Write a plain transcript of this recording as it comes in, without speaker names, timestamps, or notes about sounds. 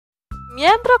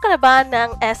Miyembro ka na ba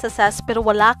ng SSS pero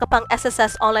wala ka pang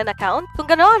SSS online account? Kung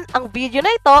ganoon, ang video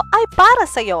na ito ay para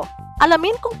sa iyo.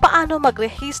 Alamin kung paano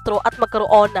magrehistro at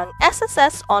magkaroon ng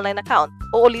SSS online account.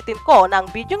 Uulitin ko na ang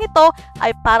video ito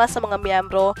ay para sa mga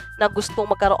miyembro na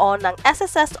gustong magkaroon ng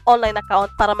SSS online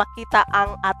account para makita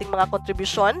ang ating mga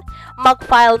kontribusyon,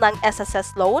 mag-file ng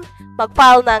SSS loan,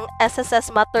 mag-file ng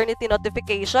SSS maternity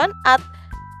notification at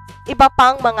iba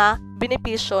pang mga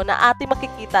benepisyo na ating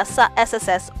makikita sa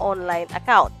SSS online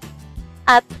account.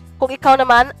 At kung ikaw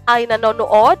naman ay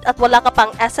nanonood at wala ka pang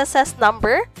SSS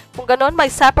number, kung ganon may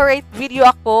separate video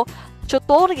ako,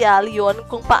 tutorial yon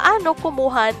kung paano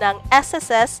kumuha ng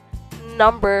SSS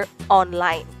number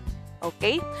online.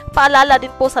 Okay? Paalala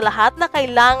din po sa lahat na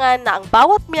kailangan na ang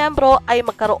bawat miyembro ay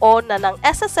magkaroon na ng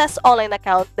SSS online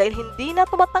account dahil hindi na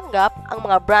tumatanggap ang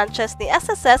mga branches ni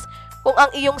SSS kung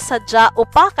ang iyong sadya o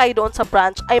pakay doon sa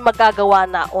branch ay magagawa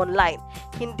na online.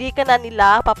 Hindi ka na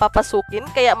nila papapasukin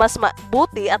kaya mas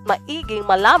mabuti at maiging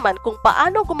malaman kung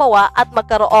paano gumawa at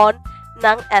magkaroon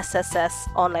ng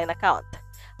SSS online account.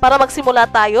 Para magsimula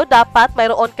tayo, dapat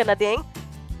mayroon ka na ding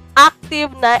active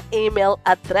na email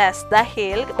address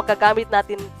dahil magagamit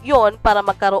natin yon para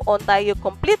magkaroon tayo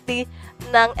completely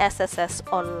ng SSS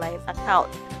online account.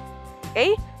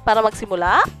 Okay? Para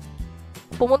magsimula,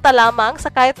 pumunta lamang sa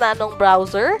kahit na anong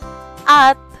browser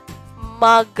at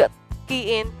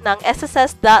mag-key in ng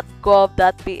sss.gov.ph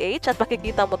at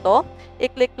makikita mo to.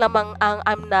 I-click lamang ang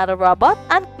I'm not a robot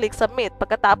and click submit.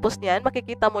 Pagkatapos niyan,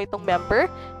 makikita mo itong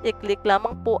member. I-click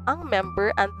lamang po ang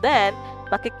member and then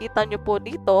makikita nyo po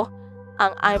dito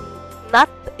ang I'm not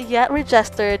yet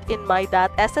registered in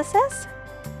my.sss.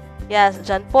 Yes,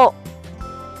 dyan po.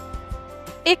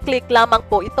 I-click lamang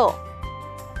po ito.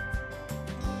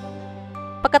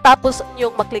 Pagkatapos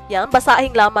nyong maklik yan,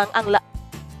 basahin lamang ang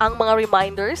mga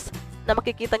reminders na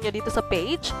makikita nyo dito sa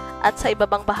page at sa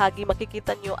ibabang bahagi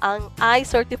makikita nyo ang I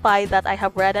certify that I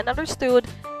have read and understood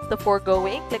the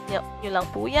foregoing. Click nyo lang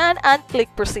po yan and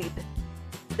click proceed.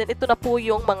 Then ito na po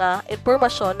yung mga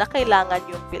impormasyon na kailangan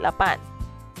yung fill-upan.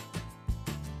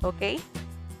 Okay?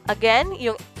 Again,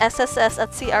 yung SSS at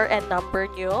CRN number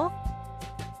nyo,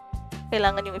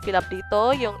 kailangan yung i-fill up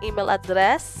dito, yung email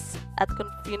address, at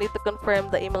you need to confirm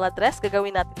the email address.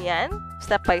 Gagawin natin yan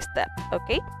step by step.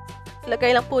 Okay?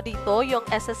 Ilagay lang po dito yung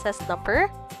SSS number.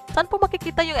 Saan po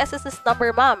makikita yung SSS number,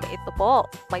 ma'am? Ito po.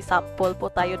 May sample po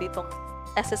tayo ditong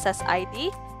SSS ID.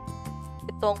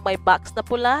 Itong may box na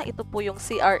pula. Ito po yung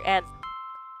CRN.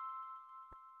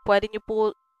 Pwede nyo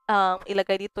po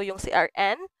ilagay dito yung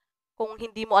CRN. Kung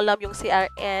hindi mo alam yung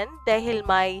CRN, dahil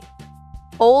may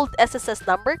old SSS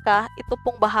number ka, ito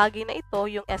pong bahagi na ito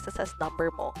yung SSS number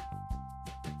mo.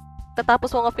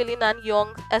 Katapos mo nga-fillinan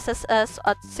yung SSS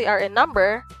at CRN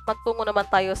number, magtungo naman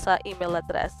tayo sa email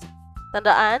address.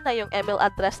 Tandaan na yung email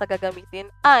address na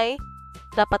gagamitin ay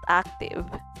dapat active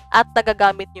at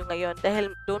nagagamit nyo ngayon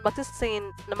dahil doon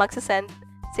magsisend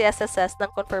si SSS ng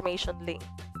confirmation link.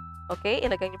 Okay?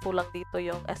 Ilagay nyo po lang dito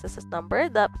yung SSS number,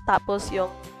 tapos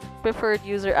yung preferred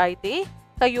user ID.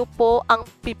 Kayo po ang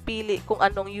pipili kung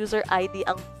anong user ID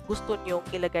ang gusto nyong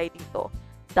ilagay dito.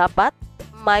 Dapat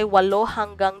may 8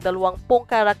 hanggang 20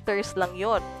 characters lang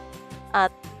yon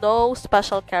at no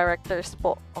special characters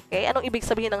po. Okay? Anong ibig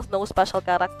sabihin ng no special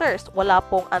characters? Wala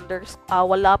pong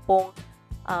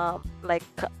like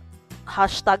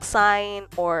hashtag sign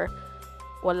or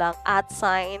walang @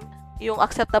 sign. Yung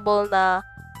acceptable na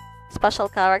special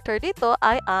character dito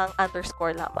ay ang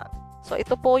underscore lamang. So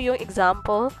ito po yung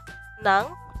example ng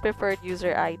preferred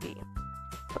user ID.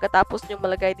 Pagkatapos nyo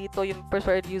malagay dito yung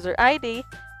preferred user ID,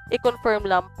 i-confirm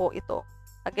lang po ito.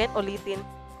 Again, ulitin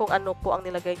kung ano po ang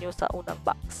nilagay nyo sa unang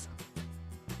box.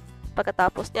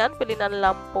 Pagkatapos nyan, pilinan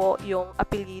lang po yung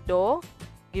apelyido,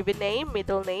 given name,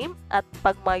 middle name, at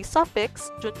pag may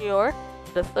suffix, junior,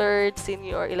 the third,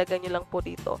 senior, ilagay nyo lang po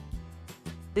dito.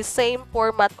 The same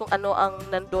format kung ano ang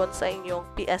nandun sa inyong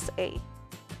PSA.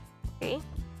 Okay?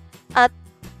 At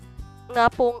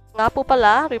nga po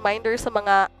pala, reminder sa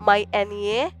mga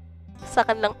MYEMBRO sa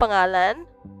kanilang pangalan.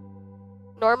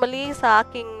 Normally, sa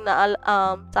aking,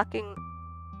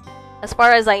 as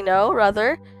far as I know,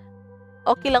 rather,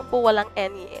 okay lang po walang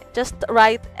NE. Just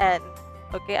write N.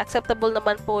 Okay? Acceptable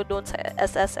naman po doon sa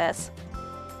SSS.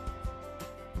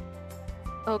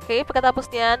 Okay? Pagkatapos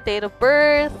niyan, date of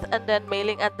birth, and then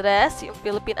mailing address. Yung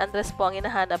Philippine address po ang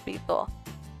hinahanap dito.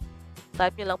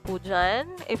 Type nyo lang po dyan.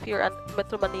 If you're in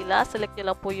Metro Manila, select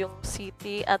nyo lang po yung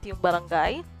city at yung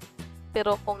barangay.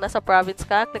 Pero kung nasa province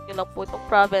ka, click nyo lang po itong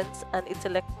province and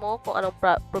i-select mo kung anong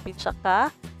probinsya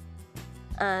ka.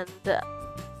 And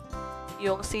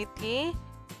yung city,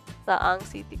 saang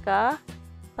city ka,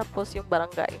 tapos yung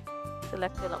barangay.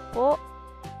 Select nyo lang po.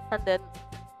 And then,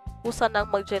 kusa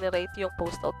nang mag-generate yung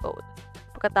postal code.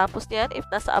 Pagkatapos niyan, if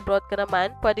nasa abroad ka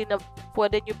naman, pwede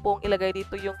nyo pong ilagay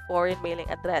dito yung foreign mailing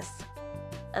address.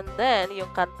 And then, yung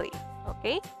country.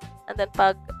 Okay? And then,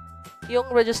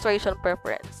 yung registration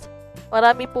preference.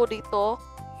 Marami po dito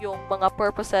yung mga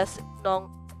purposes ng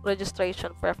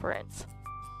registration preference.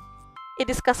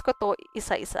 I-discuss ko to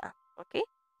isa-isa. Okay?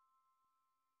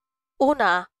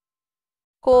 Una,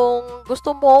 kung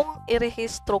gusto mong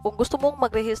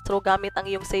magrehistro gamit ang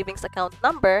iyong savings account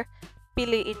number,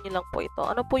 piliin nyo lang po ito.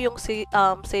 Ano po yung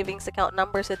savings account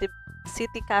number?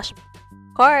 City Cash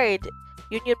Card,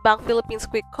 Union Bank Philippines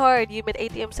Quick Card, UMID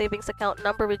ATM Savings Account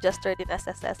Number registered in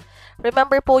SSS.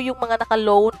 Remember po yung mga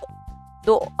naka-loan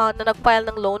na nag-file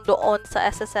ng loan doon sa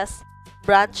SSS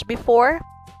branch before,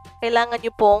 kailangan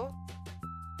nyo pong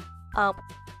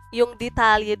yung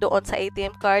detalye doon sa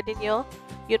ATM card niyo,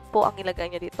 yun po ang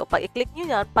ilagay nyo dito. Pag i-click nyo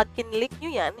yan, pag kinlik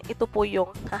nyo yan, ito po yung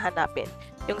hahanapin.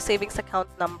 Yung savings account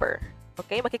number.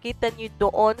 Okay? Makikita nyo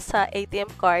doon sa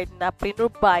ATM card na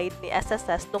pinrovide ni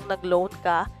SSS nung nag-loan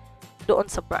ka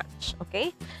doon sa branch.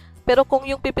 Okay? Pero kung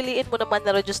yung pipiliin mo naman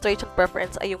na registration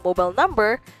preference ay yung mobile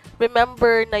number,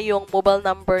 remember na yung mobile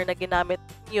number na ginamit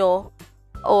nyo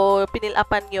o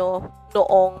pinilapan nyo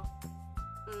noong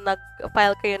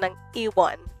nag-file kayo ng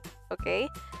E1. Okay?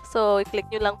 So, i-click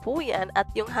nyo lang po yan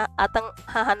at ang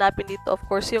hahanapin dito, of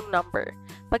course, yung number.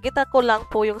 Pagkita ko lang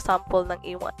po yung sample ng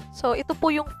E1. So, ito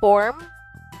po yung form,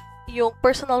 yung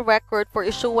personal record for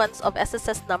issuance of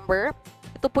SSS number.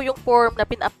 Ito po yung form na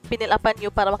pinilapan nyo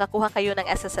para makakuha kayo ng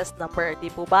SSS number. Di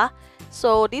po ba?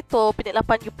 So, dito,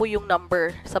 pinilapan nyo po yung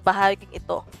number sa bahaging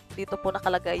ito. Dito po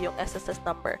nakalagay yung SSS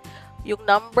number. Yung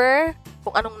number,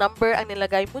 kung anong number ang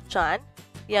nilagay mo dyan,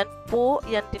 yan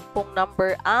din pong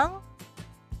number ang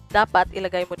dapat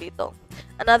ilagay mo dito.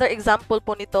 Another example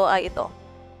po nito ay ito.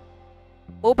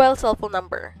 Mobile cellphone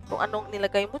number. Kung anong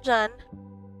nilagay mo dyan,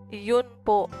 yun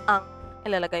po ang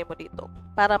ilalagay mo dito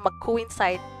para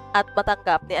mag-coincide at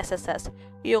matanggap ni SSS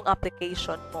yung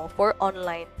application mo for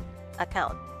online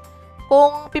account.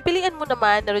 Kung pipiliin mo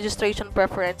naman na registration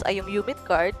preference ay yung UMID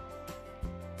card,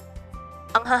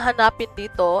 ang hahanapin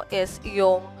dito is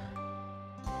yung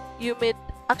UMID.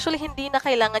 Actually, hindi na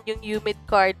kailangan yung UMID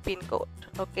card PIN code.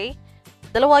 Okay?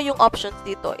 Dalawa yung options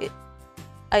dito.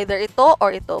 Either ito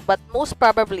or ito. But most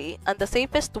probably, and the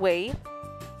safest way,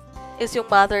 is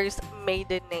yung mother's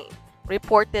maiden name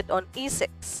reported on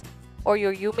E6 or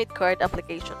your UMID card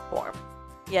application form.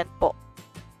 Yan po.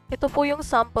 Ito po yung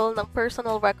sample ng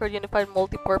Personal Record Unified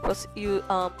Multipurpose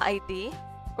ID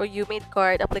or UMID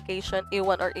card application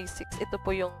A1 or A6. Ito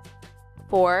po yung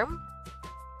form.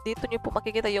 Dito nyo po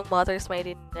makikita yung mother's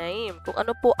maiden name. Kung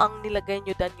ano po ang nilagay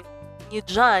nyo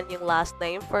dyan, yung last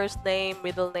name, first name,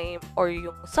 middle name, or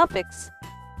yung suffix.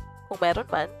 Kung meron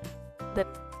man, then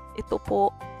ito po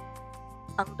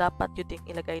ang dapat nyo ding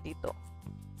ilagay dito.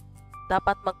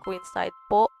 Dapat mag-coincide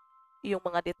po yung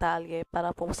mga detalye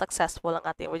para po successful ang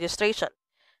ating registration.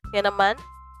 Yan naman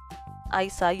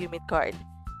ay sa UMID card.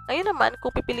 Ngayon naman,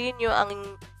 kung pipiliin nyo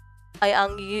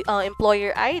ang employer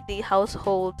ID,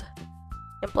 household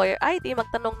employer ID,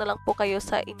 magtanong na lang po kayo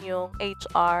sa inyong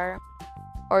HR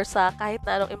or sa kahit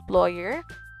na anong employer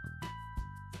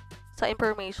sa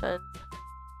information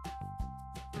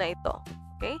na ito.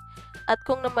 Okay? At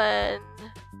kung naman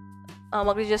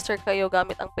mag-register kayo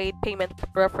gamit ang paid payment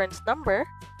reference number,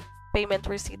 payment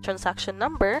receipt transaction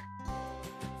number,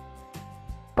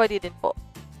 pwede din po.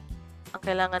 Ang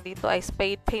kailangan dito ay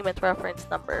paid payment reference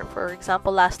number. For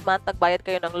example, last month nagbayad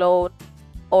kayo ng loan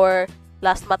or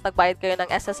last month nagbayad kayo ng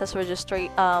SSS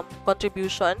registry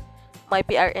contribution, may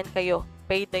PRN kayo.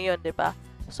 Paid na yun, di ba?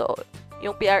 So,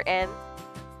 yung PRN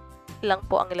lang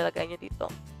po ang ilalagay nyo dito.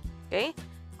 Okay?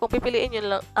 Kung pipiliin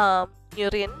nyo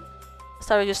rin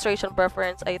sa registration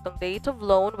preference ay itong date of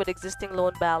loan with existing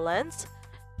loan balance.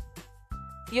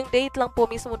 Yung date lang po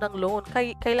mismo ng loan.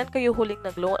 Kailan kayo huling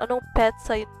nag-loan? Anong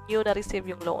petsa nyo na-receive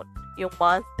yung loan? Yung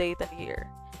month, date, and year.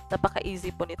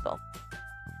 Napaka-easy po nito.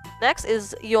 Next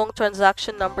is yung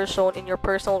transaction number shown in your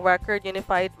Personal Record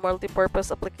Unified Multipurpose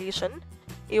Application,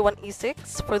 E1,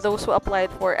 E6, for those who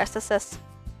applied for SSS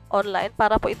Online.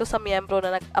 Para po ito sa miyembro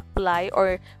na nag-apply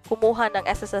or kumuha ng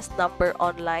SSS number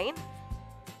online.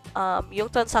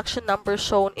 Yung transaction number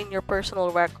shown in your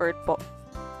Personal Record po.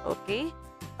 Okay?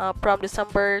 From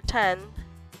December 10,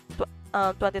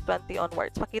 2020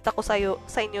 onwards. Pakita ko sa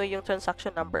inyo yung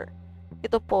transaction number.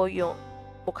 Ito po yung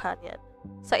mukha niyan.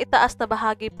 Sa itaas na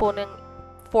bahagi po ng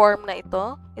form na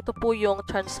ito po yung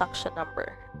transaction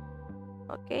number.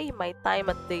 Okay? May time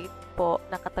and date po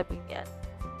nakatabi niyan.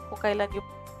 Kung kailan nyo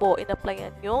po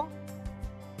in-applyan yung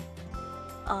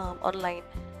online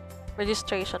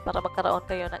registration para magkaroon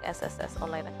kayo ng SSS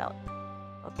online account.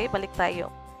 Okay, balik tayo.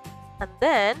 And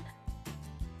then,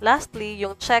 lastly,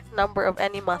 yung check number of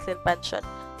any monthly pension.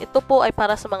 Ito po ay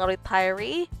para sa mga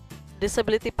retiree,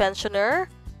 disability pensioner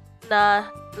na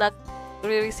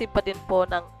nagre-receive pa din po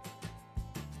ng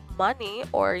money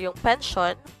or yung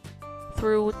pension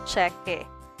through cheque.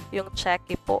 Yung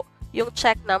cheque po. Yung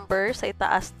check number sa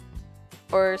itaas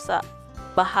or sa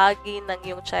bahagi ng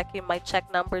yung cheque, may check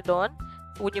number doon.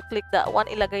 When you click that one,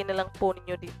 ilagay na lang po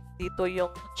ninyo dito yung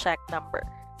check number.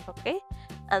 Okay?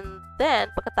 And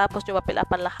then, pagkatapos nyo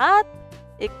mapilapan lahat,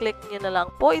 i-click nyo na lang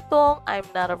po itong I'm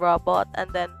not a robot, and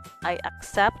then I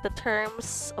accept the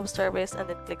terms of service,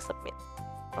 and then click submit.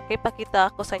 Okay?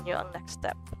 Pakita ko sa inyo ang next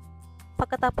step.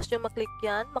 Pagkatapos nyo maklik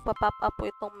yan, magpa-pop up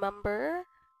po itong member.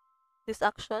 This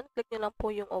action, click nyo lang po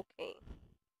yung okay.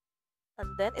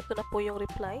 And then, ito na po yung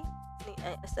reply ni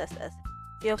SSS.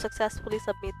 You have successfully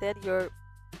submitted your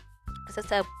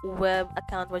SSS web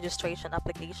account registration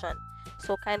application.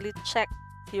 So, kindly check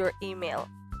your email.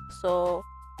 So,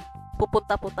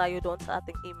 pupunta po tayo doon sa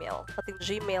ating email, ating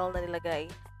Gmail na nilagay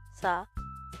sa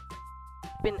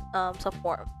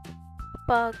form.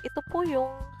 Pag ito po yung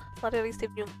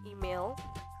marireceive yung email,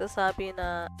 sasabi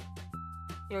na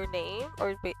your name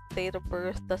or date of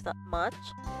birth does not match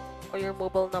or your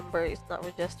mobile number is not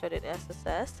registered in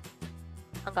SSS,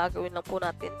 ang gagawin lang po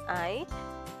natin ay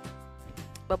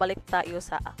babalik tayo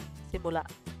sa simula.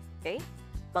 Okay?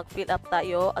 Mag-fill up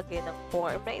tayo again ng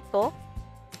form na ito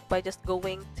by just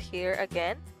going here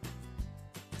again.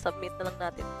 Submit na lang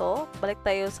natin to. Balik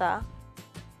tayo sa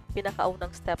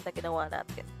pinakaunang step na ginawa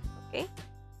natin. Okay?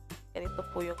 Ganito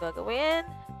po yung gagawin.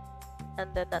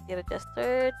 And then not yet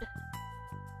registered.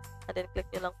 And then click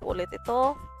nyo lang po ulit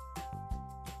ito.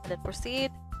 And then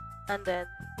proceed. And then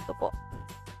ito po.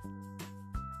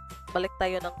 Balik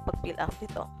tayo ng pag-fill up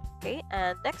dito. Okay?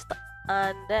 And next,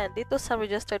 and then dito sa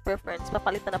registered preference,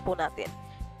 papalitan na po natin.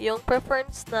 Yung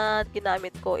preference na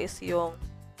ginamit ko is yung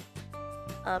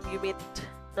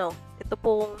ito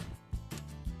pong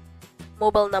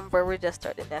mobile number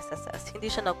registered in SSS. Hindi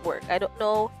siya nag-work. I don't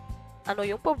know ano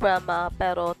yung programa,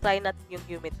 pero try natin yung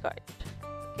UMIT card.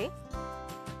 Okay?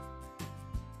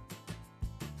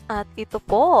 At ito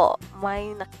po,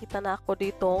 may nakita na ako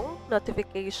ditong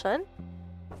notification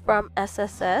from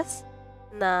SSS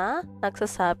na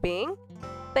nagsasabing,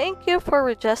 thank you for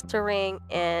registering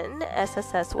in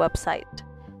SSS website.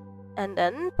 And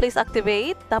then, please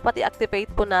activate. Dapat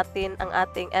i-activate po natin ang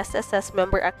ating SSS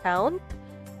member account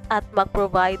at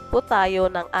mag-provide po tayo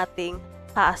ng ating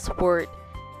password.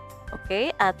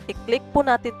 Okay? At i-click po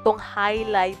natin tong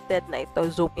highlighted na ito.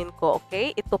 Zoom in ko.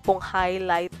 Okay? Ito pong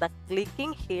highlight na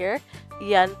clicking here.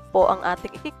 Yan po ang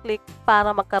ating i-click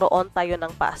para magkaroon tayo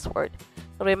ng password.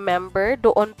 Remember,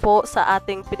 doon po sa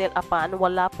ating pinilapan,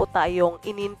 wala po tayong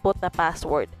in-input na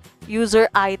password. User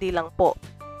ID lang po.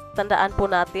 Tandaan po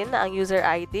natin na ang user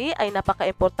ID ay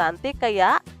napaka-importante,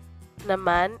 kaya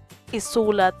naman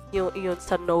isulat nyo iyon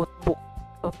sa notebook.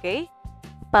 Okay?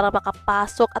 Para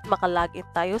makapasok at makalagin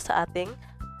tayo sa ating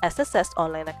SSS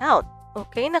online account.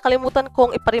 Okay? Nakalimutan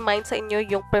kong iparemind sa inyo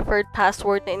yung preferred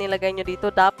password na inilagay nyo dito.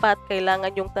 Dapat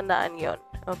kailangan yung tandaan yon.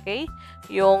 Okay?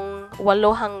 Yung 8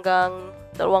 hanggang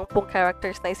 20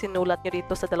 characters na isinulat nyo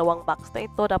dito sa dalawang box na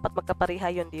ito, dapat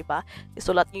magkapareha yun, di ba?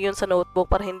 Isulat nyo yun sa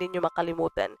notebook para hindi nyo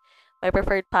makalimutan. May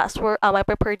preferred password, may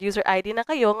preferred user ID na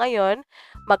kayo. Ngayon,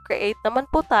 mag-create naman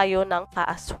po tayo ng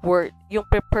password. Yung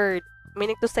preferred,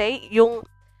 meaning to say, yung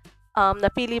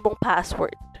napili mong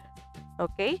password.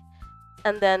 Okay?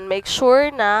 And then, make sure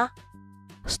na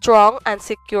strong and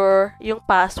secure yung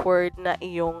password na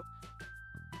iyong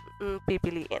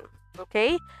pipiliin.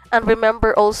 Okay? And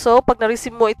remember also, pag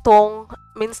na-receive mo itong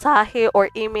mensahe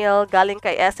or email galing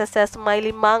kay SSS, may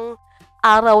 5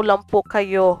 araw lang po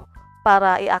kayo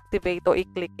para i-activate o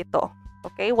i-click ito.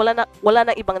 Okay? Wala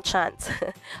na ibang chance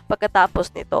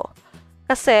pagkatapos nito.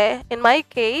 Kasi, in my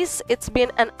case, it's been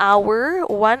 1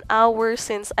 hour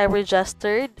since I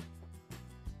registered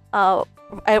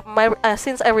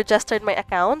since I registered my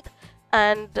account,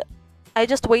 and I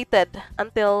just waited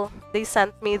until they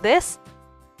sent me this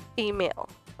email.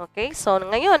 Okay? So,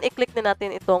 ngayon, i-click na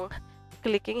natin itong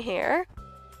clicking here.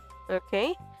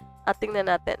 Okay? At tingnan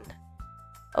natin.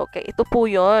 Okay, ito po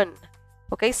yun.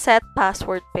 Okay, set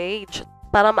password page.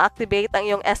 Para ma-activate ang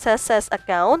iyong SSS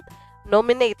account,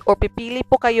 nominate or pipili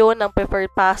po kayo ng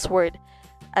preferred password.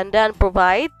 And then,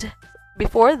 provide.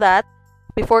 Before that,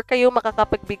 before kayo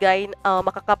makakapagbigay,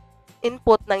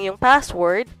 makaka-input ng iyong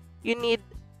password, you need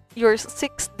your 6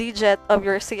 digit of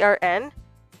your CRN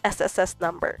SSS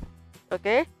number.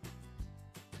 Okay?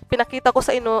 Pinakita ko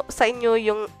sa inyo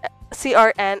yung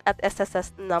CRN at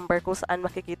SSS number kung saan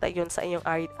makikita yun sa inyong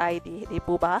ID, di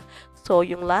po ba? So,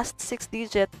 yung last 6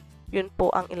 digit, yun po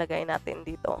ang ilagay natin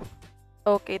dito.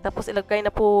 Okay, tapos ilagay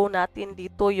na po natin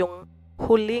dito yung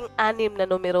huling 6 na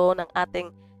numero ng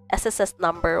ating SSS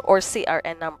number or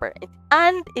CRN number.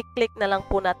 And, i-click na lang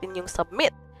po natin yung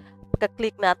submit.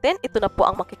 Pagka-click natin, ito na po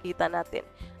ang makikita natin.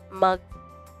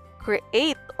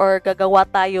 Mag-create or gagawa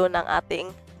tayo ng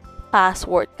ating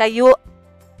password. Kayo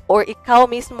or ikaw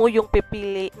mismo yung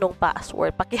pipili ng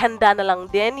password. Pakihanda na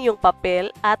lang din yung papel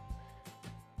at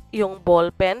yung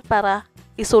ballpen para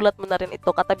isulat mo na rin ito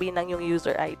katabi ng yung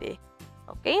user ID.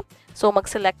 Okay? So,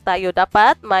 mag-select tayo.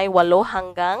 Dapat may 8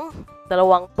 hanggang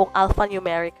 20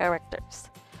 alphanumeric characters.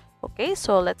 Okay?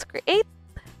 So, let's create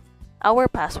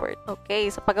our password. Okay?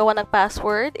 Sa paggawa ng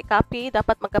password, i-copy.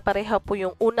 Dapat magkapareha po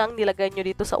yung unang nilagay nyo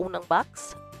dito sa unang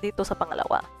box, dito sa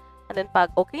pangalawa. And then,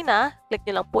 pag okay na, click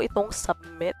nyo lang po itong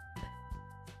submit.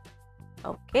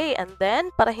 Okay, and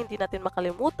then, para hindi natin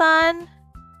makalimutan,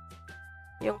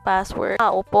 yung password.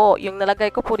 Opo, yung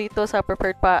nalagay ko po dito sa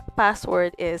preferred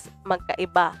password is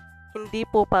magkaiba. Hindi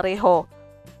po pareho.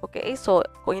 Okay, so,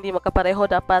 kung hindi magkapareho,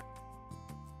 dapat,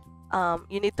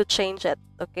 you need to change it.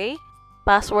 Okay?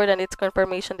 Password and its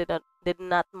confirmation did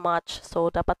not match.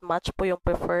 So, dapat match po yung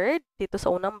preferred dito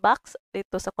sa unang box,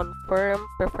 dito sa confirm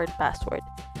preferred password.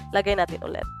 Lagay natin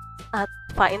ulit. At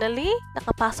finally,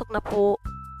 nakapasok na po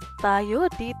tayo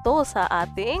dito sa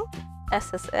ating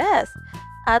SSS.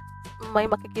 At may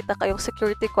makikita kayong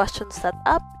security question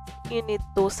setup. You need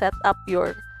to set up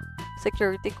your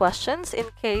security questions in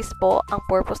case po, ang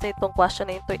purpose na itong question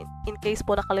na ito, in case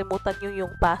po nakalimutan nyo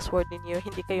yung password ninyo,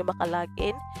 hindi kayo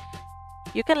makalagin.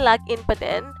 You can log in pa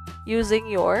din using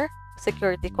your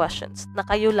security questions na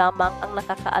kayo lamang ang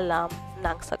nakakaalam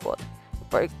ng sagot.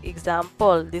 For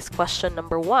example, this question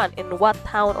number 1, in what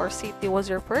town or city was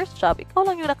your first job? Ikaw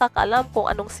lang yung nakakaalam kung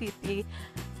anong city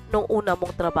nung una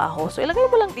mong trabaho. So, ilagay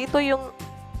mo lang dito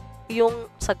yung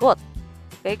sagot.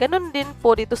 Okay, ganun din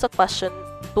po dito sa question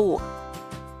 2.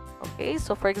 Okay,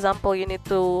 so for example, you need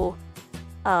to,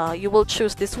 you will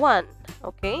choose this one.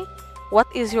 Okay, what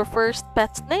is your first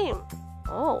pet's name?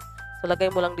 Oh, so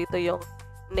lagay mo lang dito yung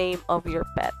name of your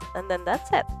pet. And then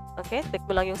that's it. Okay, click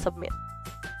mo lang yung submit.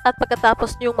 At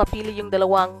pagkatapos nyo mapili yung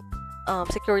dalawang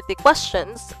security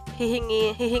questions,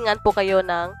 hihingan po kayo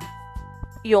ng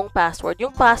yung password.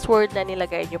 Yung password na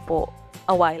nilagay nyo po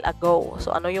a while ago.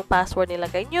 So, ano yung password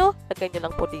nilagay nyo? Lagay nyo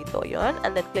lang po dito yon.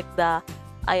 And then click the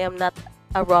I am not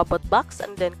a robot box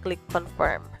and then click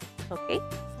confirm. Okay?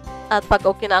 At pag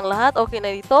okay na ang lahat, okay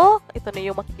na dito, ito na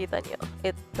yung makikita nyo.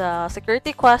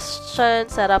 Security question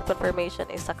setup confirmation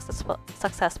is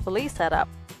successfully set up.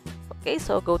 Okay,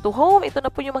 so go to home. Ito na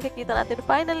po yung makikita natin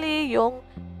finally, yung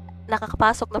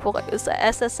nakakapasok na po kayo sa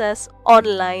SSS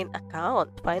online account.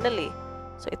 Finally.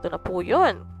 So, ito na po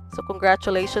yun. So,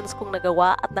 congratulations kung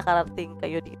nagawa at nakarating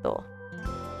kayo dito.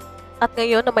 At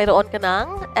ngayon na mayroon ka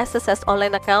ng SSS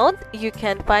online account, you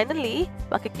can finally,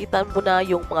 makikita mo na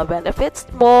yung mga benefits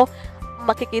mo,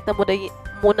 makikita mo na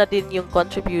muna din yung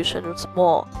contributions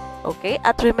mo. Okay?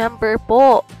 At remember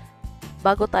po,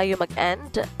 bago tayo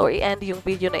mag-end or i-end yung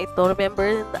video na ito,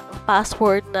 remember na ang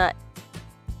password na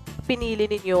pinili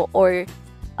ninyo or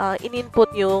in-input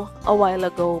nyo a while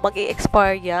ago,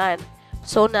 mag-i-expire yan.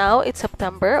 So now, it's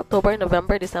September, October,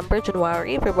 November, December,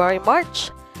 January, February, March.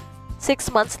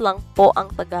 6 months lang po ang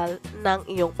tagal ng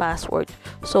iyong password.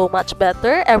 So much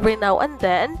better, every now and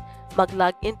then,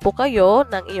 mag-login po kayo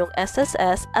ng iyong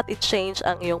SSS at i-change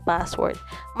ang iyong password.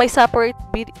 May separate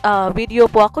video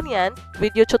po ako niyan,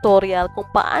 video tutorial kung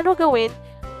paano gawin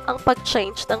ang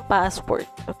pag-change ng password.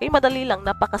 Okay, madali lang,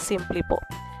 napakasimple po.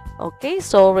 Okay,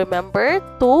 so remember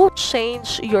to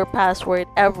change your password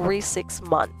every 6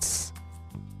 months.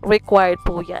 Required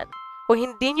po yan. Kung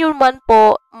hindi nyo man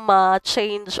po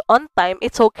ma-change on time,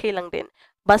 it's okay lang din.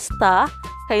 Basta,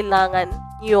 kailangan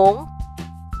yung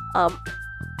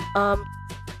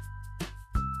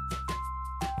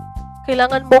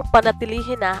kailangan mong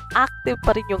panatilihin na active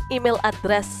pa rin yung email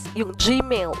address, yung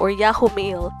Gmail or Yahoo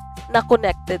Mail na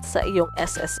connected sa iyong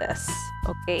SSS.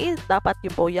 Okay? Dapat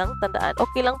yun po yung tandaan.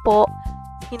 Okay lang po,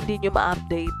 hindi nyo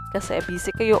ma-update kasi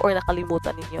busy kayo or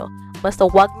nakalimutan ninyo. Basta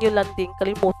wag nyo lang din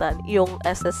kalimutan yung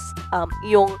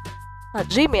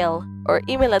Gmail or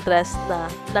email address na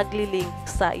nagli-link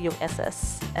sa iyong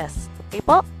SSS. Okay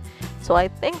po? So, I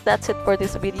think that's it for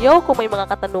this video. Kung may mga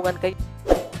katanungan kayo,